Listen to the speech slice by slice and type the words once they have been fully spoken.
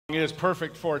Is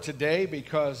perfect for today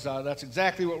because that's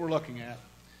exactly what we're looking at.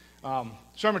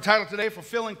 Sermon title today,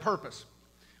 Fulfilling Purpose.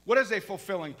 What is a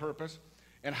fulfilling purpose,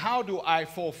 and how do I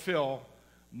fulfill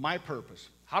my purpose?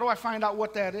 How do I find out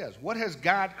what that is? What has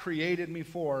God created me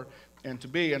for and to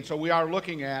be? And so we are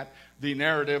looking at the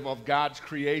narrative of God's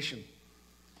creation.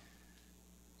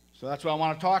 So that's what I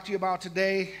want to talk to you about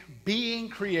today, being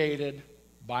created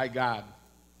by God.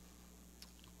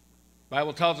 The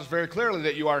Bible tells us very clearly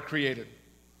that you are created.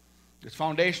 This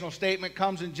foundational statement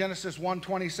comes in Genesis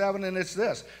 1:27, and it's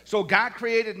this. So God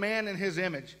created man in his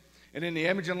image, and in the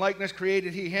image and likeness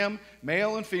created he him,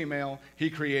 male and female, he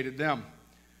created them.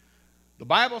 The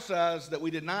Bible says that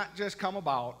we did not just come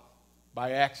about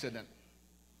by accident.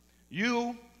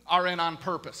 You are in on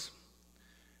purpose.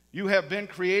 You have been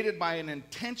created by an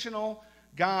intentional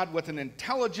God with an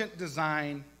intelligent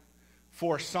design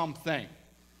for something.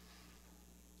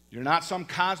 You're not some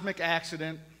cosmic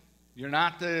accident. You're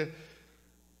not the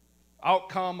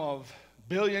outcome of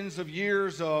billions of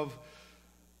years of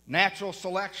natural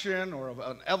selection or of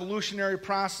an evolutionary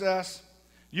process.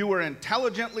 You were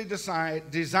intelligently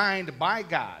designed by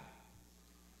God.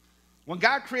 When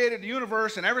God created the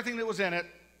universe and everything that was in it,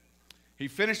 he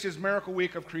finished his miracle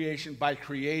week of creation by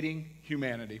creating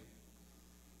humanity.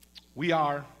 We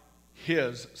are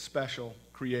his special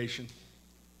creation.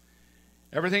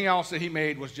 Everything else that he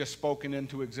made was just spoken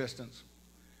into existence.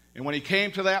 And when he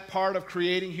came to that part of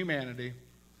creating humanity,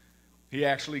 he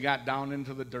actually got down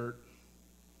into the dirt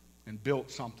and built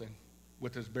something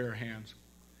with his bare hands.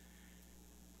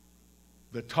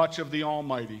 The touch of the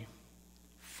Almighty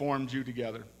formed you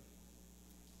together.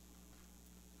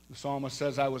 The psalmist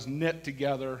says, I was knit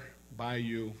together by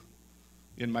you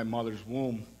in my mother's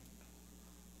womb.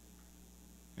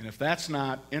 And if that's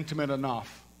not intimate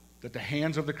enough that the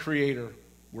hands of the Creator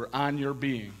were on your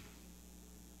being,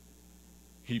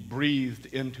 he breathed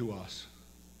into us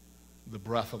the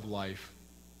breath of life.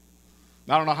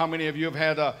 Now, I don't know how many of you have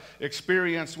had an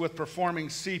experience with performing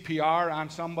CPR on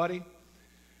somebody,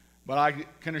 but I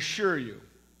can assure you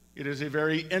it is a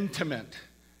very intimate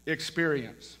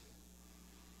experience.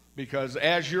 Because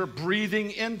as you're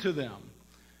breathing into them,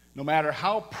 no matter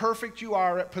how perfect you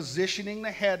are at positioning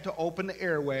the head to open the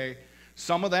airway,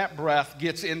 some of that breath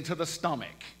gets into the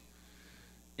stomach.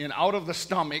 And out of the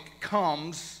stomach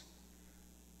comes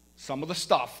some of the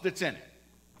stuff that's in it.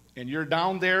 And you're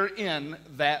down there in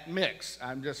that mix.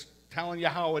 I'm just telling you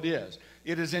how it is.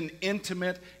 It is an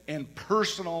intimate and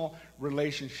personal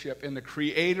relationship. And the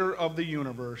Creator of the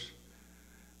universe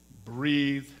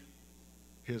breathed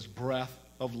his breath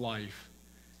of life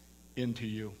into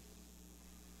you.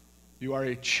 You are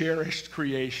a cherished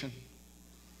creation.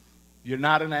 You're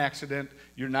not an accident.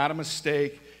 You're not a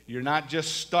mistake. You're not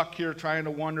just stuck here trying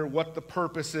to wonder what the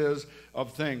purpose is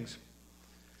of things.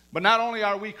 But not only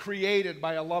are we created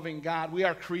by a loving God, we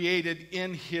are created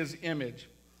in his image.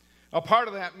 A part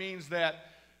of that means that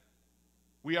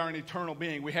we are an eternal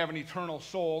being. We have an eternal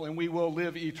soul, and we will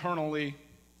live eternally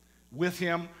with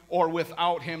him or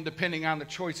without him, depending on the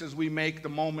choices we make, the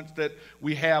moments that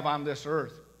we have on this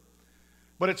earth.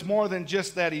 But it's more than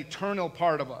just that eternal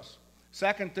part of us.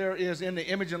 Second, there is in the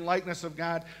image and likeness of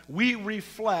God, we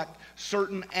reflect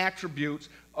certain attributes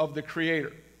of the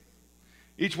Creator.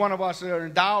 Each one of us are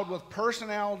endowed with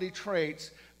personality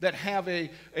traits that have a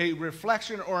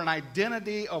reflection or an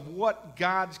identity of what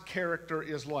God's character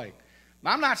is like.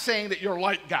 Now, I'm not saying that you're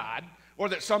like God or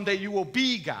that someday you will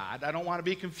be God. I don't want to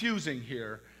be confusing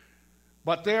here.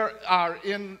 But there are,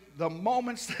 in the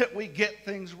moments that we get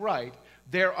things right,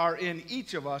 there are in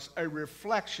each of us a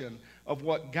reflection of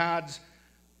what God's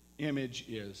image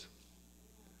is,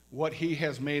 what he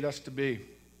has made us to be.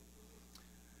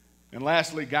 And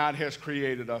lastly, God has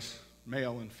created us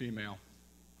male and female.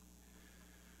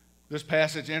 This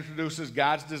passage introduces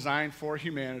God's design for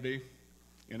humanity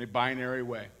in a binary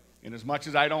way. And as much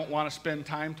as I don't want to spend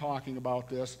time talking about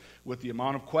this, with the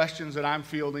amount of questions that I'm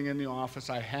fielding in the office,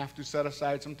 I have to set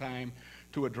aside some time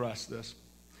to address this.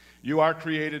 You are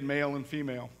created male and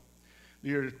female.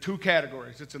 There are two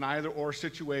categories. It's an either-or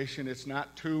situation. It's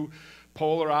not two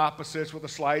polar opposites with a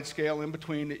slide scale in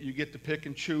between that you get to pick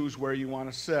and choose where you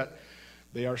want to sit.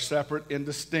 They are separate and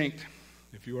distinct.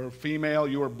 If you are a female,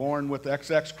 you are born with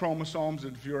XX chromosomes.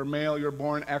 And if you're a male, you're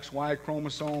born XY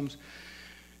chromosomes.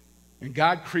 And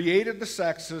God created the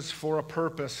sexes for a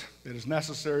purpose that is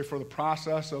necessary for the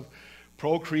process of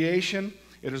procreation.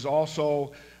 It is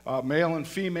also male and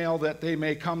female that they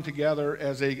may come together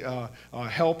as a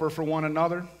helper for one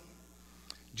another.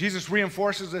 Jesus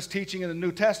reinforces this teaching in the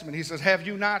New Testament. He says, have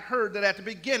you not heard that at the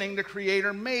beginning the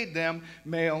Creator made them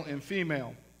male and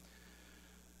female?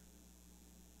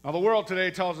 Now, the world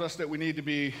today tells us that we need to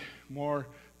be more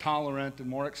tolerant and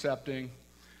more accepting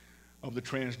of the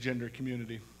transgender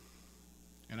community.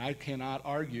 And I cannot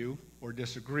argue or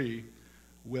disagree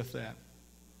with that.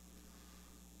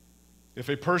 If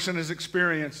a person is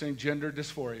experiencing gender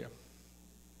dysphoria,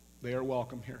 they are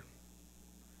welcome here,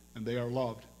 and they are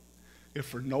loved, if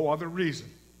for no other reason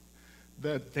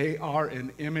that they are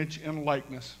an image and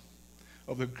likeness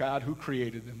of the God who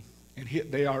created them, and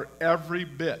they are every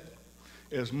bit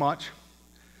as much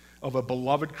of a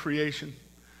beloved creation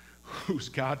whose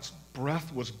God's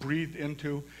breath was breathed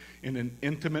into in an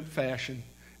intimate fashion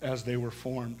as they were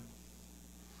formed.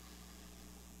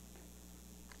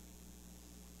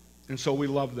 And so we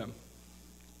love them.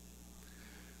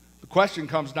 The question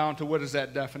comes down to, what is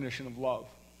that definition of love?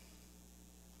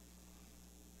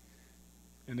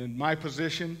 And in my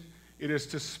position, it is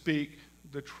to speak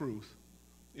the truth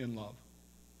in love.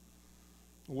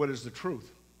 What is the truth?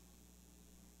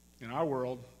 In our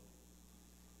world,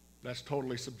 that's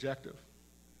totally subjective.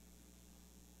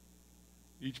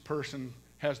 Each person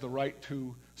has the right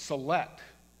to select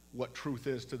what truth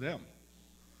is to them.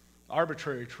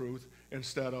 Arbitrary truth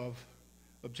instead of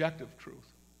objective truth.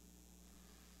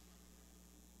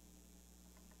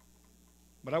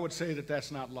 But I would say that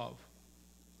that's not love.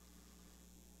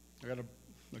 I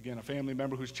got a family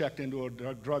member who's checked into a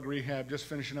drug rehab, just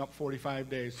finishing up 45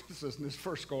 days. This isn't his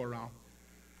first go around.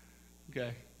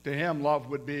 Okay. To him, love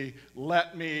would be,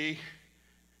 let me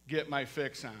get my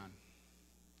fix on.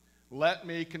 Let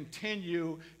me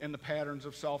continue in the patterns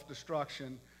of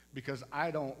self-destruction because I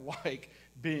don't like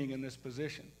being in this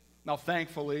position. Now,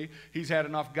 thankfully, he's had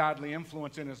enough godly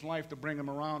influence in his life to bring him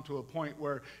around to a point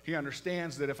where he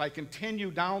understands that if I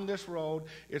continue down this road,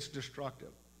 it's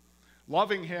destructive.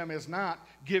 Loving him is not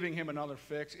giving him another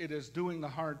fix. It is doing the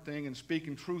hard thing and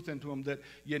speaking truth into him that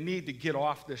you need to get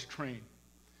off this train.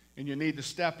 And you need to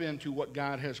step into what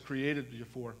God has created you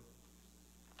for.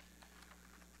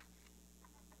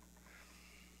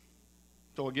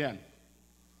 So again,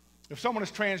 if someone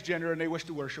is transgender and they wish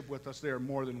to worship with us, they are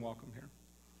more than welcome here.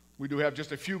 We do have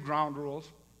just a few ground rules,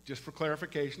 just for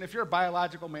clarification. If you're a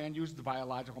biological man, use the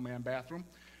biological man bathroom.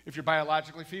 If you're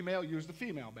biologically female, use the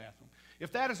female bathroom.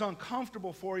 If that is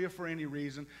uncomfortable for you for any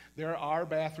reason, there are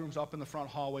bathrooms up in the front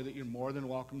hallway that you're more than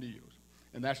welcome to use.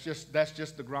 And that's just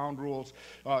the ground rules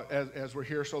as we're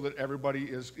here so that everybody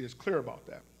is clear about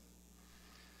that.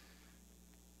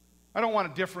 I don't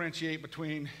want to differentiate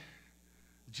between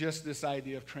just this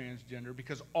idea of transgender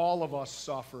because all of us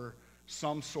suffer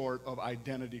some sort of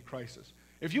identity crisis.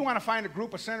 If you want to find a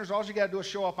group of sinners, all you got to do is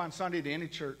show up on Sunday to any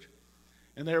church.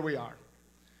 And there we are.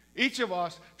 Each of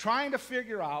us trying to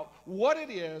figure out what it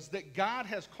is that God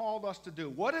has called us to do,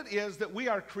 what it is that we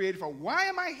are created for. Why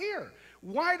am I here?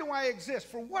 Why do I exist?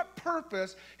 For what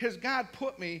purpose has God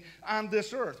put me on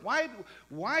this earth? Why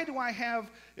do I have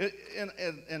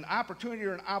an opportunity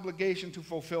or an obligation to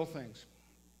fulfill things?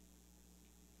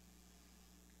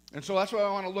 And so that's what I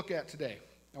want to look at today.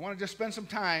 I want to just spend some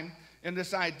time in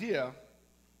this idea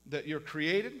that you're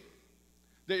created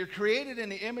in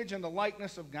the image and the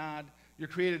likeness of God. You're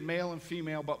created male and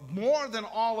female, but more than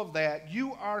all of that,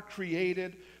 you are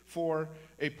created for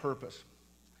a purpose.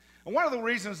 And one of the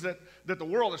reasons that the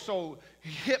world is so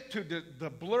hip to the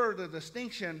blur the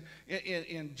distinction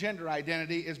in gender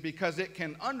identity is because it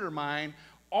can undermine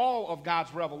all of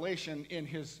God's revelation in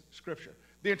his scripture.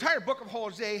 The entire book of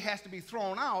Hosea has to be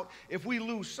thrown out if we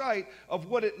lose sight of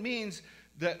what it means,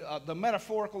 that the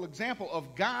metaphorical example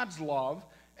of God's love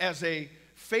as a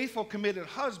faithful, committed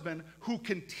husband who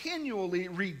continually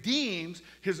redeems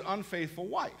his unfaithful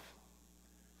wife.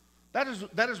 That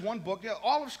is one book.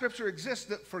 All of Scripture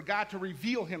exists for God to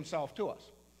reveal himself to us.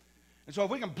 And so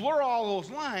if we can blur all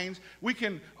those lines, we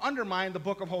can undermine the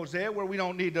book of Hosea where we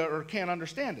don't need to or can't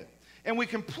understand it. And we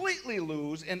completely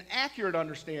lose an accurate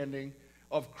understanding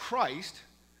of Christ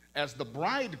as the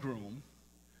bridegroom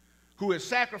who is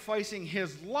sacrificing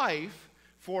his life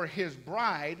for his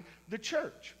bride, the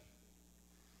church.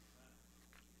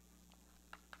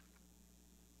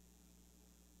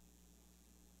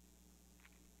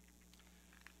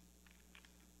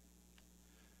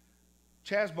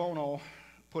 Chaz Bono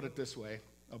put it this way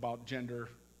about gender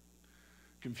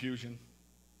confusion.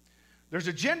 There's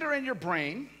a gender in your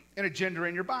brain and a gender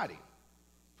in your body.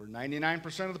 For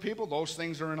 99% of the people, those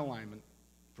things are in alignment.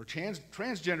 For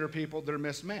transgender people, they're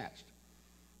mismatched.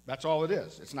 That's all it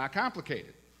is. It's not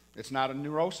complicated. It's not a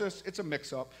neurosis. It's a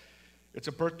mix-up. It's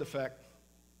a birth defect,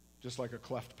 just like a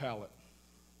cleft palate.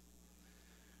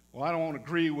 Well, I don't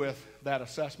agree with that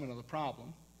assessment of the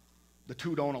problem. The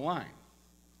two don't align.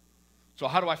 So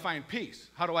how do I find peace?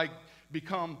 How do I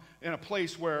become in a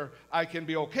place where I can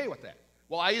be okay with that?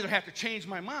 Well, I either have to change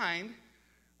my mind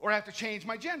or I have to change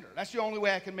my gender. That's the only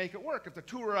way I can make it work. If the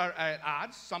two are at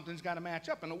odds, something's got to match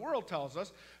up. And the world tells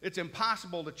us it's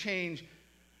impossible to change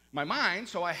my mind,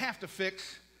 so I have to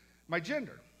fix my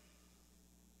gender.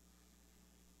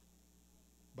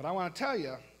 But I want to tell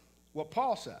you what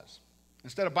Paul says.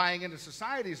 Instead of buying into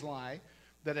society's lie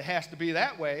that it has to be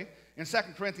that way, in 2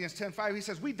 Corinthians 10:5, he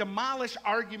says, we demolish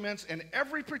arguments and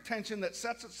every pretension that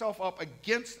sets itself up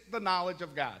against the knowledge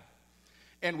of God.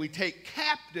 And we take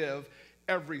captive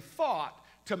every thought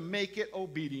to make it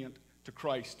obedient to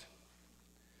Christ.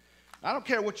 I don't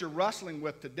care what you're wrestling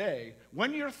with today.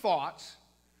 When your thoughts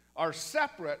are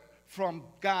separate from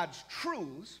God's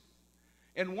truths,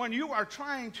 and when you are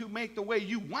trying to make the way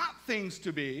you want things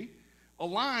to be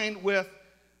aligned with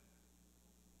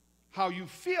how you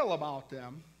feel about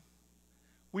them,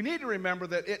 we need to remember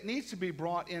that it needs to be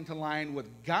brought into line with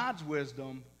God's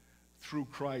wisdom through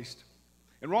Christ.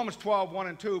 In Romans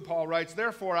 12:1-2, Paul writes,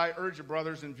 therefore I urge you,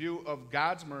 brothers, in view of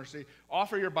God's mercy,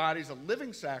 offer your bodies a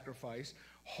living sacrifice,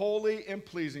 holy and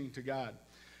pleasing to God.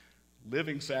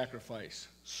 Living sacrifice,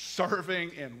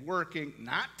 serving and working,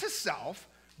 not to self,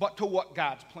 but to what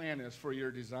God's plan is for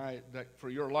your desire, for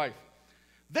your life.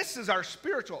 This is our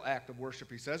spiritual act of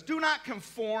worship, he says. Do not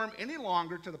conform any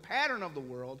longer to the pattern of the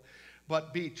world,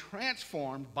 but be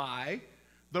transformed by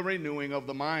the renewing of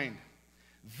the mind.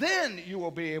 Then you will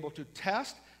be able to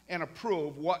test and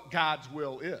approve what God's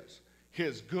will is,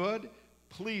 his good,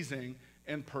 pleasing,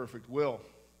 and perfect will.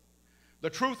 The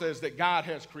truth is that God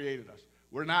has created us.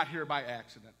 We're not here by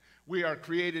accident. We are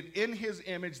created in his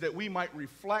image that we might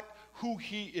reflect who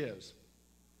he is.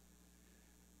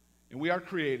 And we are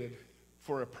created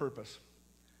for a purpose.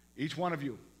 Each one of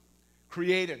you,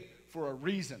 created for a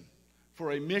reason,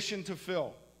 for a mission to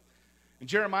fill. In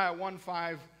Jeremiah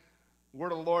 1:5, the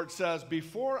word of the Lord says,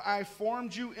 before I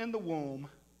formed you in the womb,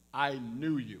 I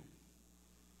knew you.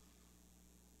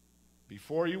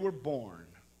 Before you were born,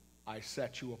 I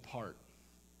set you apart.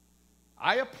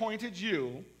 I appointed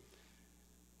you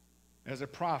as a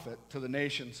prophet to the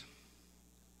nations.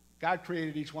 God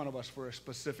created each one of us for a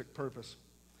specific purpose.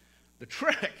 The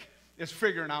trick is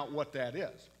figuring out what that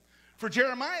is. For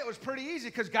Jeremiah, it was pretty easy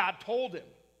because God told him.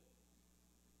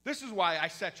 This is why I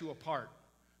set you apart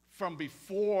from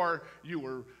before you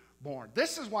were born.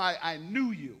 This is why I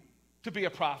knew you to be a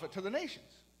prophet to the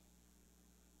nations.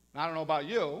 Now, I don't know about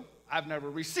you. I've never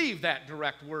received that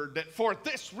direct word that for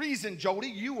this reason, Jody,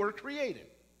 you were created.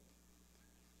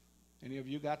 Any of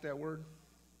you got that word?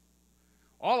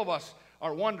 All of us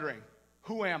are wondering,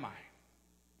 who am I?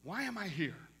 Why am I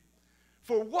here?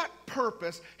 For what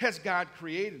purpose has God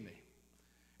created me?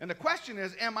 And the question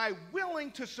is, am I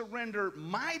willing to surrender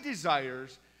my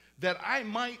desires that I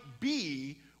might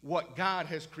be what God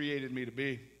has created me to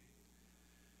be?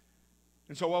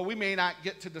 And so while we may not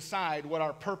get to decide what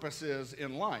our purpose is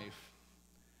in life,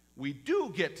 we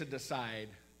do get to decide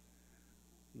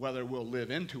whether we'll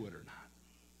live into it or not.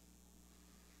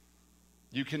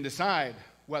 You can decide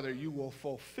whether you will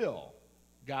fulfill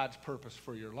God's purpose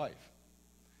for your life.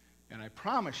 And I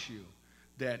promise you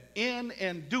that in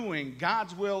and doing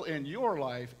God's will in your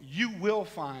life, you will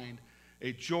find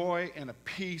a joy and a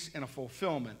peace and a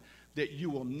fulfillment that you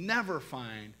will never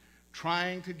find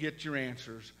trying to get your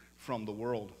answers from the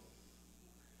world.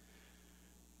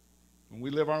 When we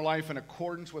live our life in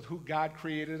accordance with who God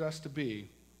created us to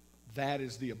be, that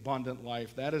is the abundant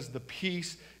life. That is the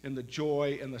peace and the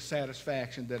joy and the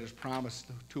satisfaction that is promised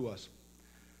to us.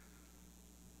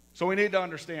 So we need to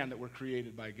understand that we're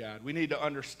created by God. We need to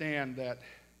understand that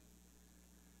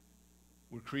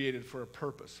we're created for a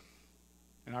purpose.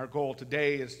 And our goal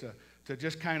today is to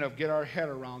just kind of get our head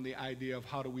around the idea of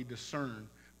how do we discern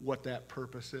what that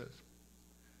purpose is.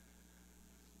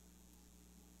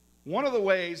 One of the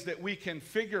ways that we can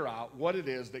figure out what it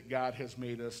is that God has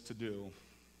made us to do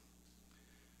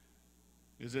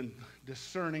is in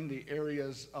discerning the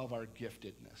areas of our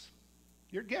giftedness.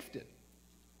 You're gifted.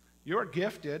 You're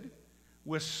gifted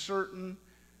with certain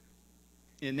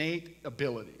innate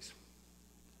abilities.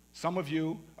 Some of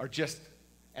you are just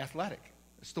athletic.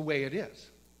 It's the way it is.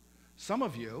 Some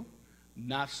of you,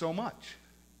 not so much.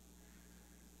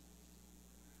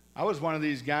 I was one of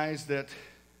these guys that,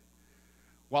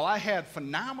 while I had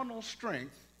phenomenal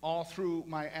strength all through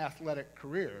my athletic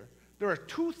career, there are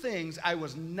two things I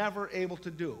was never able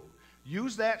to do.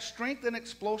 Use that strength and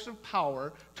explosive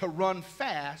power to run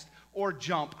fast or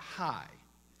jump high.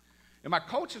 And my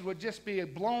coaches would just be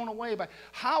blown away by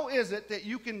how is it that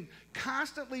you can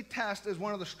constantly test as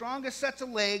one of the strongest sets of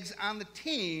legs on the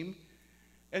team,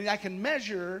 and I can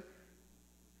measure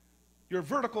your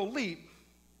vertical leap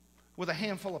with a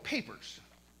handful of papers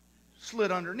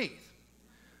slid underneath.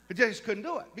 They just couldn't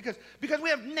do it because we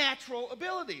have natural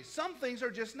abilities. Some things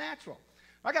are just natural.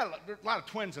 I got a lot of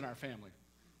twins in our family.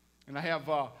 And I have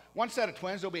one set of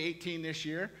twins. They'll be 18 this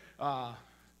year. One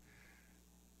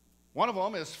of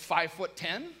them is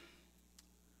 5'10",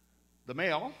 the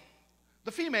male.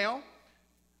 The female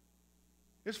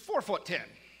is 4'10".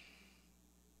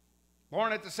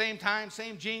 Born at the same time,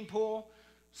 same gene pool,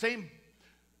 same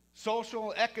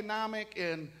social, economic,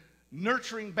 and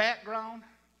nurturing background.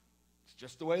 It's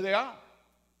just the way they are.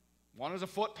 One is a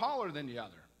foot taller than the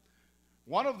other.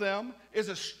 One of them is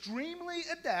extremely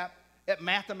adept at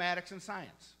mathematics and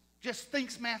science. Just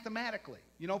thinks mathematically.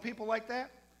 You know people like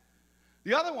that?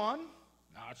 The other one,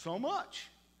 not so much.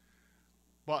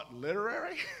 But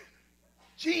literary,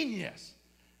 genius.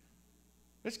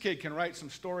 This kid can write some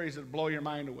stories that blow your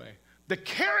mind away. The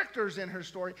characters in her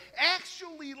story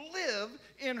actually live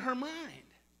in her mind.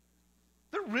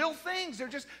 They're real things. They're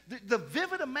just the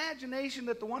vivid imagination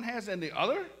that the one has and the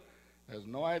other has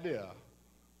no idea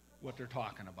what they're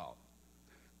talking about.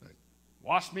 Like,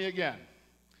 watch me again.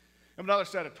 I have another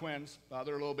set of twins.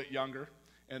 They're a little bit younger,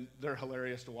 and they're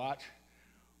hilarious to watch.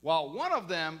 While one of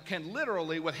them can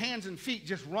literally, with hands and feet,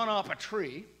 just run up a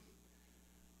tree,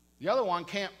 the other one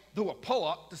can't do a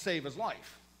pull-up to save his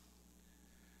life.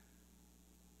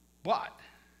 But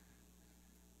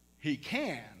he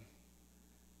can,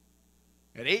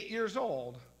 at 8 years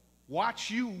old,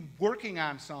 watch you working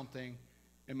on something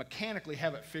and mechanically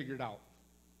have it figured out,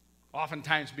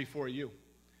 oftentimes before you.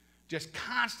 Just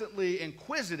constantly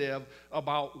inquisitive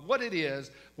about what it is,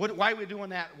 why we're doing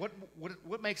that,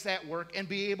 what makes that work, and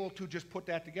be able to just put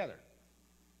that together.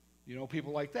 You know,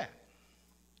 people like that,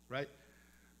 right?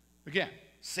 Again,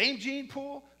 same gene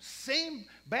pool, same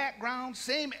background,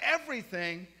 same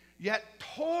everything, yet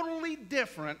totally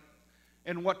different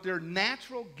in what their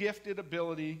natural gifted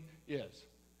ability is.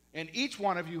 And each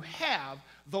one of you have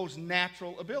those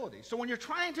natural abilities. So when you're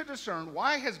trying to discern,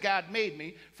 why has God made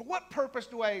me? For what purpose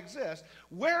do I exist?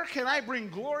 Where can I bring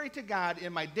glory to God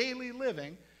in my daily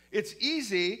living? It's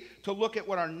easy to look at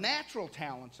what our natural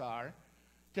talents are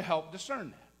to help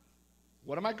discern that.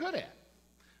 What am I good at?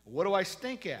 What do I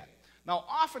stink at? Now,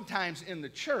 oftentimes in the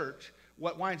church,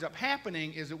 what winds up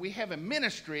happening is that we have a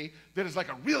ministry that is like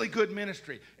a really good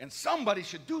ministry, and somebody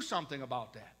should do something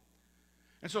about that.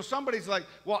 And so somebody's like,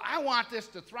 well, I want this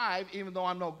to thrive even though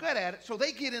I'm no good at it, so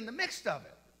they get in the mix of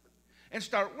it and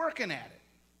start working at it.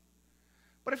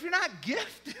 But if you're not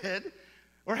gifted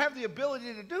or have the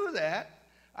ability to do that,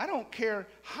 I don't care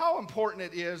how important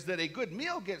it is that a good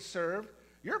meal gets served,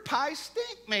 your pies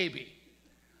stink maybe.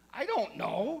 I don't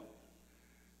know.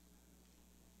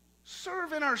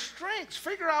 Serve in our strengths.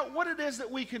 Figure out what it is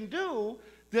that we can do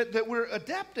that we're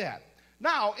adept at.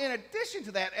 Now, in addition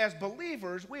to that, as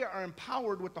believers, we are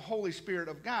empowered with the Holy Spirit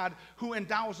of God who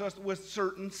endows us with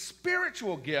certain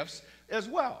spiritual gifts as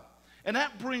well. And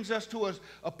that brings us to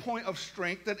a point of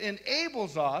strength that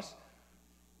enables us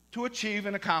to achieve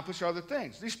and accomplish other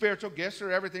things. These spiritual gifts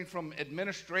are everything from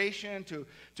administration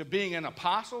to being an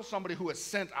apostle, somebody who is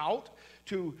sent out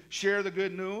to share the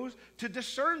good news, to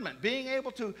discernment, being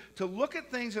able to look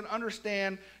at things and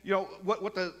understand, you know,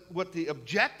 what the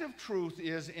objective truth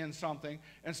is in something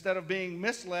instead of being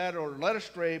misled or led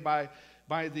astray by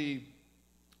the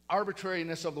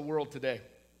arbitrariness of the world today.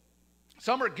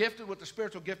 Some are gifted with the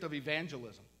spiritual gift of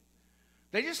evangelism.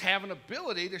 They just have an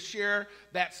ability to share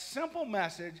that simple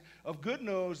message of good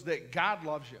news that God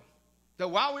loves you. That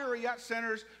while we were yet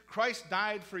sinners, Christ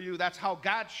died for you. That's how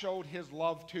God showed his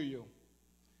love to you.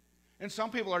 And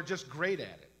some people are just great at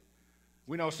it.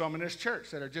 We know some in this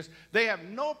church that are just, they have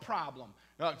no problem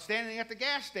standing at the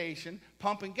gas station,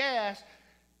 pumping gas.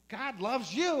 God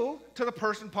loves you to the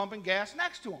person pumping gas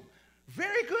next to him.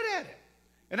 Very good at it.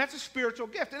 And that's a spiritual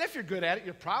gift. And if you're good at it,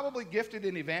 you're probably gifted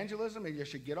in evangelism, and you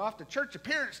should get off the church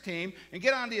appearance team and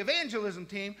get on the evangelism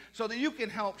team so that you can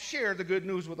help share the good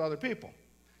news with other people.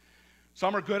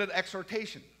 Some are good at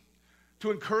exhortation,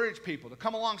 to encourage people, to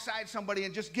come alongside somebody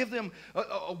and just give them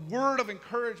a word of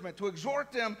encouragement, to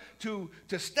exhort them to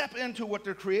step into what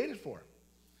they're created for.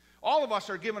 All of us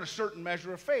are given a certain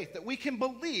measure of faith that we can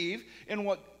believe in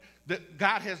what that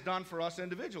God has done for us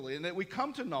individually, and that we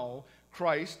come to know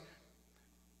Christ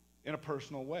in a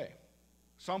personal way.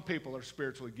 Some people are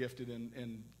spiritually gifted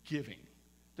in giving.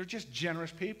 They're just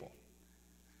generous people.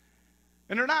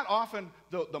 And they're not often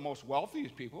the most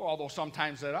wealthiest people, although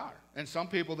sometimes they are. And some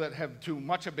people that have too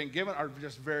much have been given are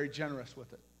just very generous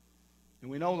with it.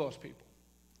 And we know those people.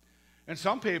 And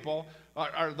some people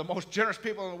are the most generous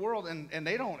people in the world, and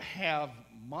they don't have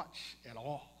much at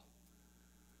all.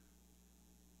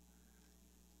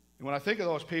 And when I think of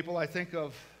those people, I think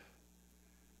of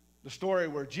the story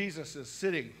where Jesus is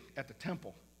sitting at the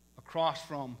temple across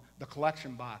from the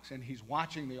collection box, and he's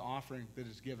watching the offering that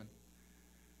is given.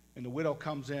 And the widow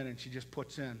comes in, and she just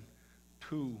puts in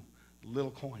 2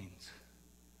 little coins,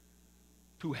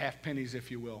 2 half pennies, if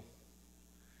you will.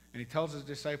 And he tells his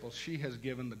disciples, she has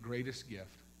given the greatest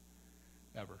gift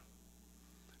ever.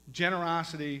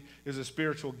 Generosity is a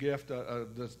spiritual gift,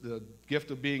 the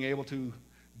gift of being able to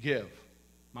give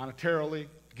monetarily,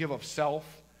 give of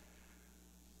self,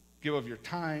 give of your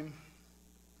time.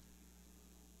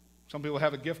 Some people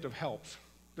have a gift of helps.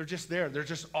 They're just there. They're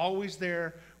just always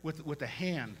there with a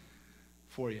hand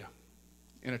for you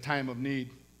in a time of need.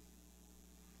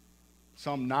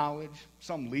 Some knowledge,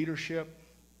 some leadership,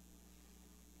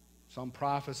 some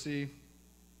prophecy,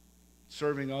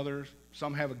 serving others.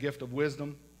 Some have a gift of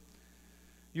wisdom.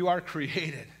 You are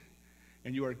created,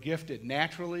 and you are gifted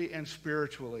naturally and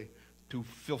spiritually to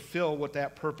fulfill what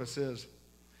that purpose is.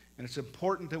 And it's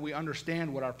important that we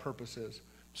understand what our purpose is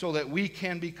so that we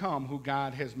can become who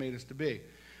God has made us to be.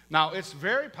 Now, it's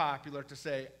very popular to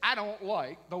say, I don't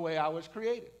like the way I was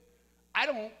created. I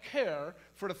don't care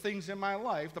for the things in my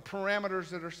life, the parameters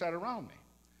that are set around me.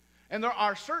 And there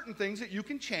are certain things that you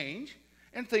can change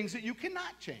and things that you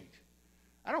cannot change.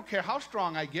 I don't care how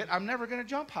strong I get, I'm never going to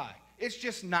jump high. It's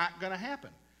just not going to happen.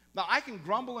 Now, I can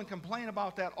grumble and complain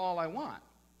about that all I want.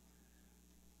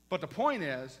 But the point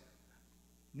is,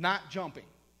 not jumping.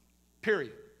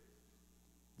 Period.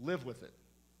 Live with it.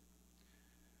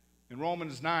 In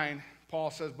Romans 9,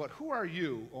 Paul says, but who are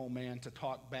you, O man, to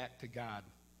talk back to God?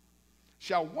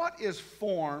 Shall what is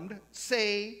formed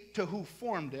say to who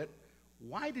formed it,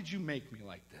 why did you make me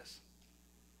like this?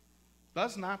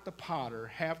 Does not the potter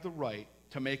have the right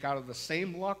to make out of the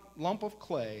same lump of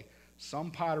clay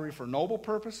some pottery for noble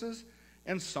purposes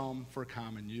and some for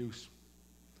common use?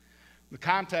 The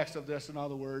context of this, in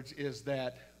other words, is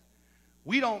that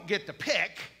we don't get to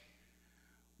pick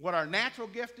what our natural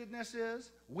giftedness is.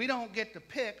 We don't get to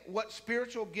pick what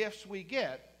spiritual gifts we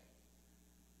get.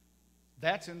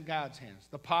 That's in God's hands.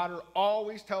 The potter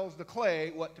always tells the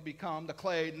clay what to become. The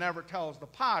clay never tells the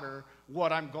potter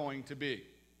what I'm going to be.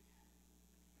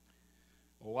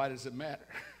 Well, why does it matter?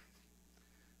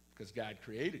 Because God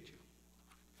created you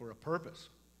for a purpose,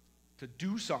 to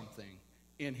do something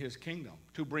in his kingdom,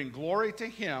 to bring glory to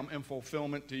him and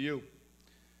fulfillment to you.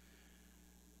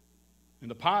 And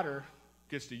the potter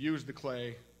gets to use the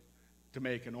clay to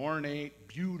make an ornate,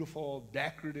 beautiful,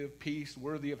 decorative piece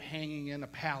worthy of hanging in a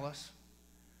palace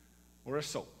or a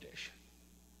soap dish.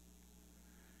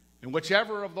 And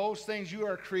whichever of those things you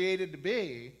are created to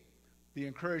be, the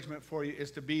encouragement for you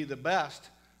is to be the best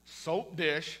soap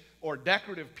dish or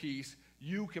decorative piece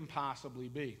you can possibly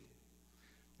be.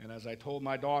 And as I told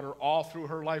my daughter all through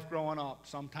her life growing up,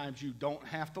 sometimes you don't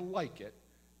have to like it,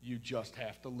 you just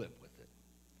have to live with it.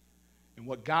 And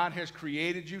what God has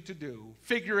created you to do,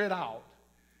 figure it out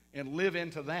and live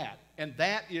into that. And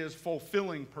that is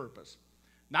fulfilling purpose.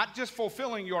 Not just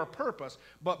fulfilling your purpose,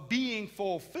 but being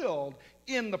fulfilled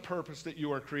in the purpose that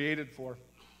you are created for.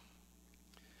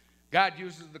 God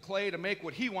uses the clay to make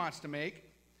what he wants to make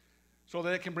so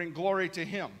that it can bring glory to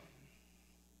him.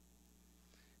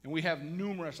 And we have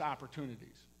numerous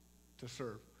opportunities to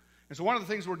serve. And so one of the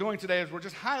things we're doing today is we're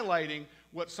just highlighting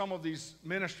what some of these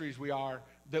ministries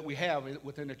that we have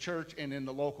within the church and in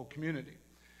the local community.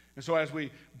 And so as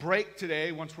we break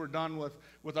today, once we're done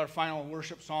with our final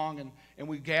worship song and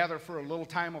we gather for a little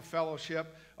time of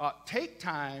fellowship, take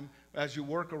time as you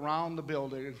work around the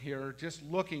building here, just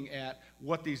looking at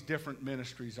what these different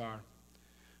ministries are.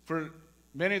 For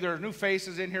many, there are new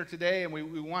faces in here today, and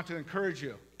we want to encourage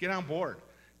you. Get on board.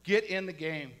 Get in the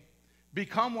game.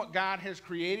 Become what God has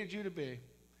created you to be,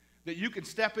 that you can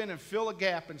step in and fill a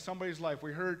gap in somebody's life.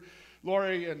 We heard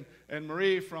Lori and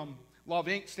Marie from Love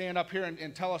Inc. stand up here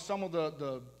and tell us some of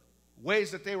the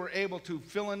ways that they were able to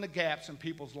fill in the gaps in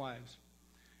people's lives.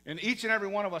 And each and every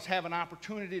one of us have an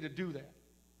opportunity to do that.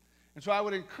 And so I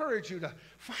would encourage you to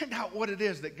find out what it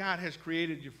is that God has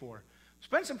created you for.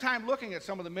 Spend some time looking at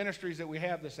some of the ministries that we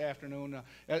have this afternoon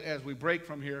as we break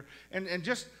from here, and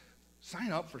just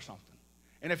sign up for something.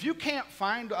 And if you can't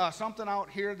find something out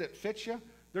here that fits you,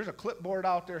 there's a clipboard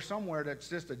out there somewhere that's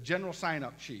just a general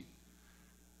sign-up sheet.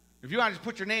 If you want to just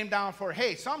put your name down for,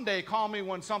 hey, someday call me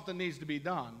when something needs to be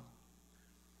done.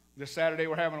 This Saturday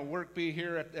we're having a work bee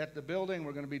here at the building.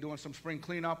 We're going to be doing some spring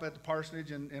cleanup at the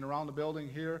parsonage and around the building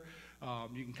here.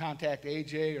 You can contact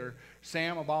AJ or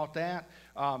Sam about that.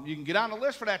 You can get on the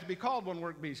list for that to be called when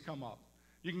work bees come up.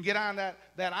 You can get on that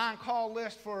on-call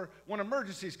list for when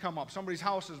emergencies come up. Somebody's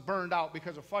house is burned out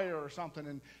because of fire or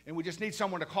something, and we just need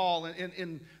someone to call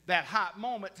in that hot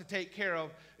moment to take care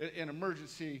of an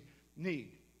emergency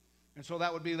need. And so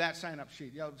that would be that sign-up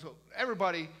sheet. So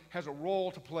everybody has a role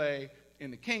to play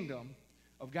in the kingdom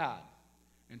of God.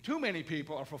 And too many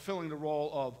people are fulfilling the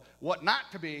role of what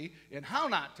not to be and how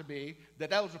not to be, that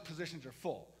those positions are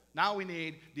full. Now we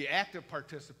need the active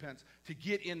participants to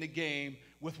get in the game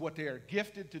with what they are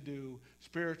gifted to do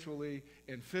spiritually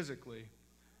and physically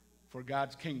for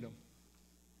God's kingdom.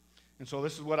 And so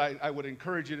this is what I would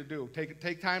encourage you to do.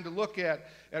 Take time to look at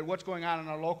what's going on in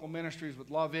our local ministries with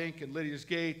Love Inc. and Lydia's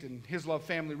Gate and His Love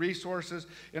Family Resources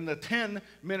and the 10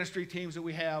 ministry teams that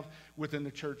we have within the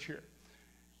church here.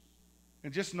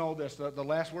 And just know this, the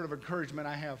last word of encouragement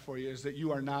I have for you is that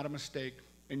you are not a mistake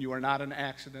and you are not an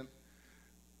accident.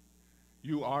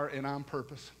 You are in on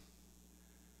purpose.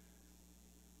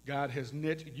 God has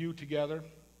knit you together.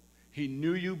 He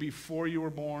knew you before you were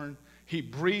born. He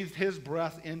breathed His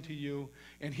breath into you,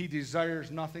 and He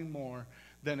desires nothing more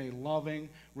than a loving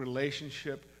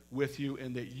relationship with you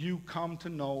and that you come to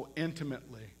know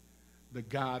intimately the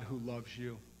God who loves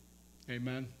you.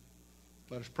 Amen.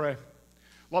 Let us pray.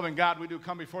 Loving God, we do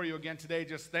come before you again today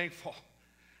just thankful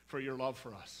for your love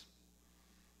for us.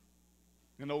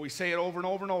 And though we say it over and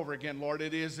over and over again, Lord,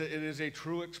 it is a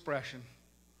true expression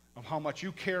of how much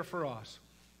you care for us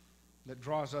that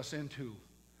draws us into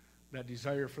that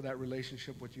desire for that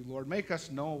relationship with you, Lord. Make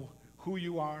us know who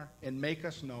you are and make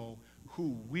us know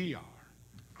who we are,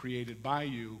 created by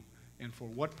you and for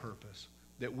what purpose,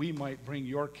 that we might bring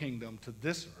your kingdom to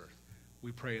this earth.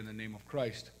 We pray in the name of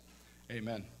Christ.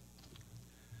 Amen.